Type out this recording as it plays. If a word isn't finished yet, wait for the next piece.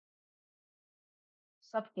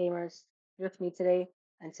Sup gamers, here with me today,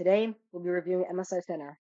 and today we'll be reviewing MSI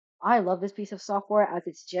Center. I love this piece of software as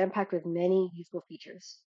it's jam-packed with many useful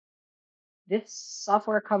features. This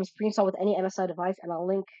software comes pre-installed with any MSI device, and I'll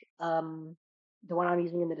link the one I'm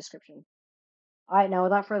using in the description. Alright, now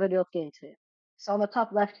without further ado, let's get into it. So on the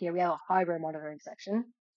top left here, we have a hardware monitoring section.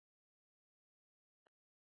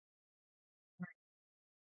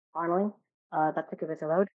 Finally, that took a bit to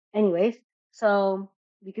load. Anyways, so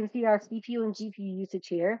we can see our CPU and GPU usage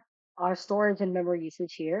here, our storage and memory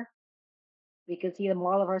usage here. We can see the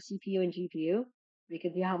model of our CPU and GPU. We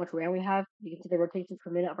can see how much RAM we have. We can see the rotations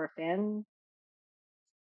per minute of our fan.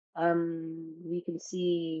 We can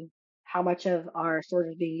see how much of our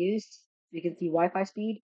storage is being used. We can see Wi-Fi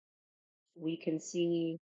speed. We can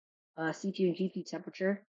see CPU and GPU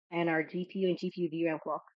temperature and our GPU and GPU VRAM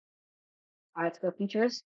clock. All right, let's go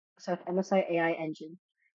features. So it's MSI AI engine.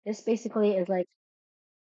 This basically is like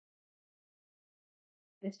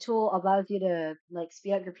this tool allows you to like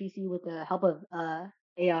speed up your PC with the help of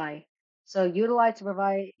AI. So utilize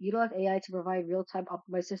AI to provide real-time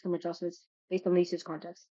optimized system adjustments based on the usage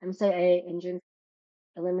context. MSI AI engine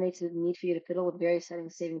eliminates the need for you to fiddle with various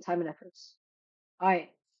settings, saving time and efforts. All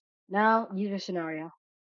right, now user scenario.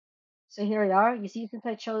 So here we are. You see, since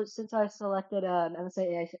I selected MSI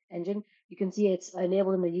AI engine, you can see it's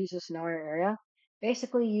enabled in the user scenario area.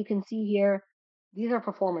 Basically, you can see here, these are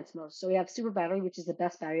performance modes. So we have super battery, which is the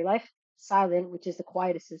best battery life, silent, which is the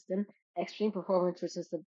quietest system, extreme performance, which is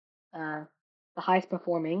the highest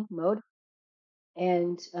performing mode,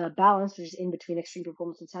 and balance, which is in between extreme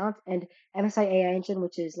performance and silence, and MSI AI engine,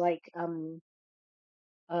 which is like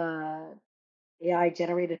uh, AI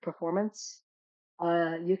generated performance.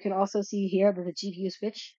 You can also see here that the GPU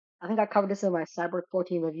switch. I think I covered this in my Cyber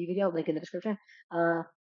 14 review video, link in the description. Uh,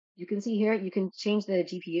 you can see here you can change the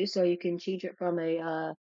GPU, so you can change it from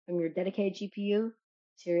your dedicated GPU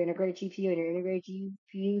to your integrated GPU and your integrated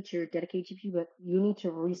GPU to your dedicated GPU, but you need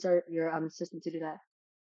to restart your system to do that.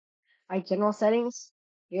 General settings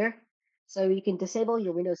here, so you can disable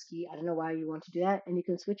your Windows key. I don't know why you want to do that, and you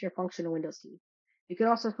can switch your functional Windows key. You can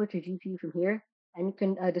also switch your GPU from here, and you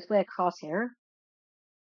can display a crosshair.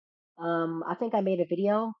 I think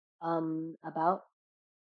um, about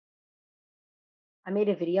I made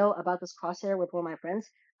a video about this crosshair with one of my friends.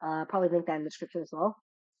 Probably link that in the description as well.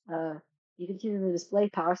 Uh, you can see the display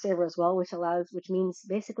power saver as well, which means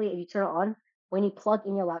basically if you turn it on, when you plug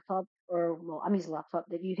in your laptop, or well, I'm using a laptop,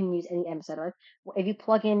 that you can use any MSI device. If you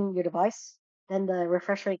plug in your device, then the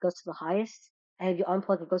refresh rate goes to the highest, and if you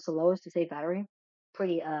unplug, it goes to lowest to save battery.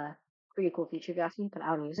 Pretty pretty cool feature if you ask me, but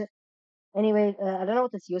I don't use it. Anyway, I don't know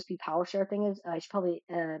what this USB power share thing is. I should probably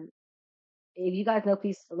if you guys know,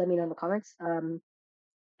 please let me know in the comments.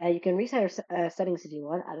 You can reset your settings if you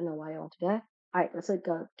want. I don't know why I want to do that. All right, let's look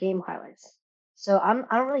game highlights. So I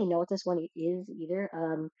don't really know what this one is either.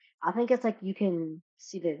 I think it's like you can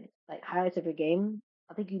see the like highlights of your game.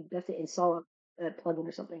 I think you have to install a plugin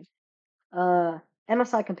or something. Uh,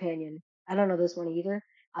 MSI Companion. I don't know this one either.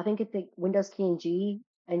 I think it's the Windows key and G,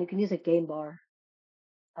 and you can use a game bar.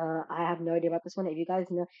 I have no idea about this one. If you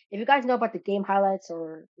guys know about the game highlights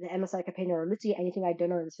or the MSI Companion or literally anything I don't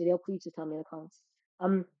know in this video, please just tell me in the comments.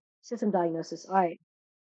 Um, System diagnosis. All right.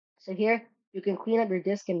 So here you can clean up your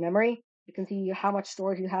disk and memory. You can see how much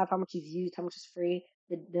storage you have, how much you've used, how much is free,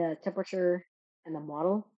 the temperature, and the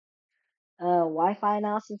model. Wi-Fi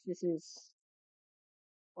analysis. This is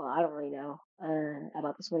well, I don't really know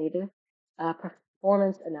about this one either.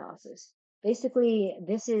 Performance analysis. Basically,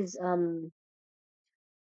 this is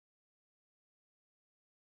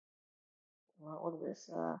what is this?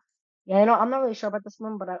 Yeah, I'm not really sure about this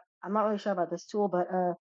one, but I'm not really sure about this tool. But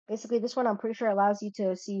basically, this one I'm pretty sure allows you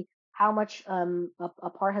to see how much a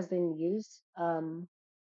part has been used, how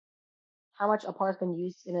much a part has been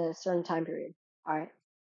used in a certain time period. All right,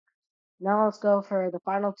 now let's go for the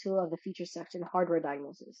final tool of the feature section, hardware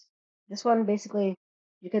diagnosis. This one basically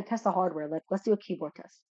you can test the hardware. Like let's do a keyboard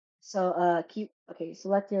test. So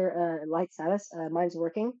select your light status. Mine's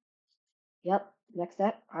working. Yep. Next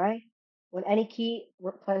step. All right. When any key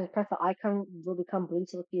press the icon will become blue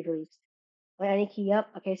till the key is released. When any key up.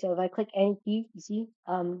 Okay, so if I click any key, you see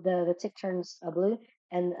the tick turns blue,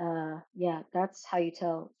 and yeah, that's how you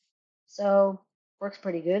tell. So works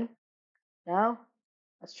pretty good. Now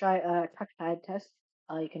let's try a touchpad test.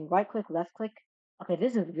 You can right click, left click. Okay,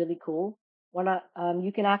 this is really cool.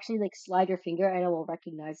 You can actually like slide your finger and it will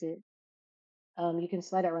recognize it. You can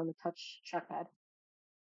slide it around the touch trackpad.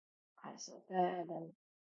 Alright, so that and then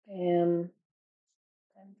bam,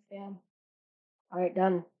 bam, bam. Alright,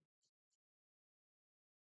 done.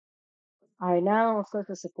 Alright, now let's go to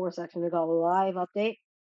the support section. We got a live update.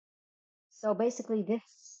 So basically, this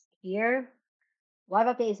here, Live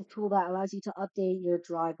Update is a tool that allows you to update your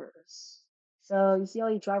drivers. So you see all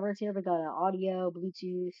your drivers here. We got audio,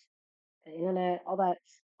 Bluetooth, internet, all that,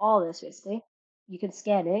 all this basically. You can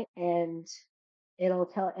scan it, and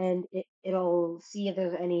it'll see if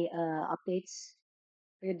there's any updates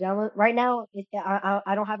for your download. Right now,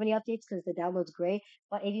 I don't have any updates because the download's great.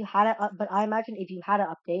 But if you had but I imagine if you had an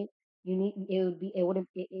update, it wouldn't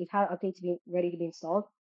if you had an update to be ready to be installed.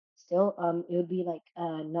 Still, it would be like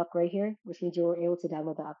not right here, which means you were able to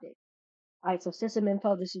download the update. All right, so system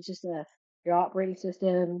info. This is just your operating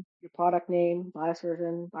system, your product name, BIOS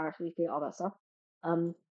version, BIOS release date, all that stuff.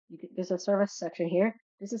 There's a service section here.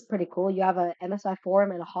 This is pretty cool. You have a MSI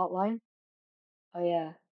forum and a hotline. Oh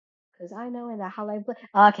yeah, because I know in the hotline.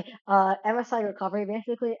 Okay, MSI recovery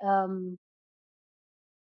basically.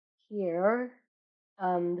 Here,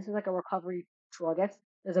 this is like a recovery tool, I guess.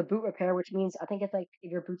 There's a boot repair, which means I think it's like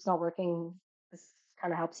if your boot's not working, this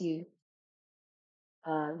kind of helps you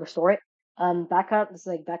restore it. Backup. This is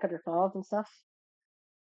like backup your files and stuff.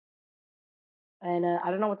 And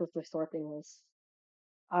I don't know what this restore thing was.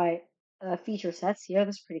 Alright, feature sets here.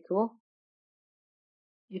 This is pretty cool.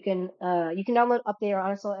 You can download, update, or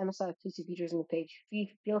uninstall MSI exclusive features on the page.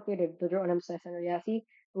 Feel free to build your own MSI Center. Yeah, see,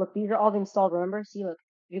 look, these are all the installed. Remember, see, look,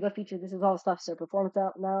 if you go feature, this is all the stuff. So performance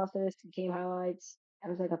analysis, game highlights,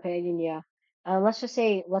 MSI companion. Yeah. Let's just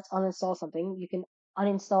say let's uninstall something. You can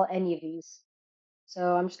uninstall any of these.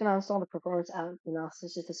 So I'm just gonna uninstall the performance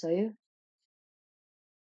analysis just to show you.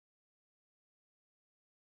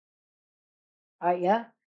 Alright, yeah.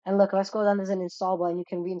 And look, let's go down. There's an install button. You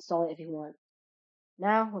can reinstall it if you want.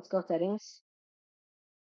 Now let's go settings.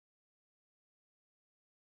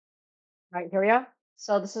 Right, here we are.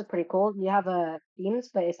 So this is pretty cool. You have themes,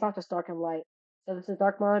 but it's not just dark and light. So this is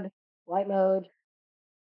dark mode, light mode,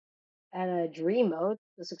 and a dream mode.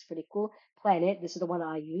 This looks pretty cool. Planet, this is the one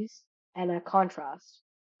I use, and a contrast.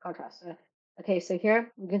 Contrast. Okay, so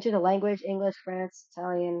here you can choose the language: English, France,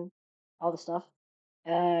 Italian, all the stuff.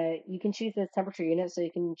 You can choose the temperature unit, so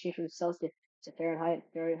you can change from Celsius to Fahrenheit,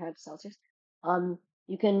 Fahrenheit to Celsius.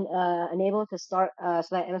 You can enable it to start so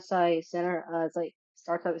that MSI Center it's like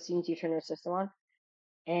starts up as soon as you turn your system on.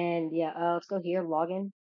 And yeah, let's go here,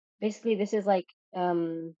 login. Basically, this is like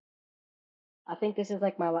I think this is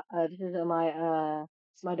like this is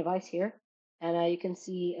it's my device here, and you can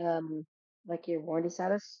see like your warranty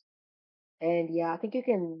status. And yeah, I think you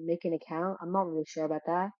can make an account. I'm not really sure about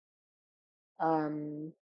that.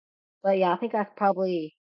 Um, but yeah, I think that's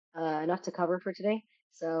probably enough to cover for today.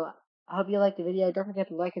 So I hope you liked the video. Don't forget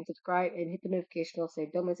to like and subscribe and hit the notification bell so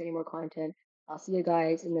you don't miss any more content. I'll see you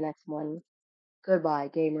guys in the next one. Goodbye,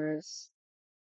 gamers.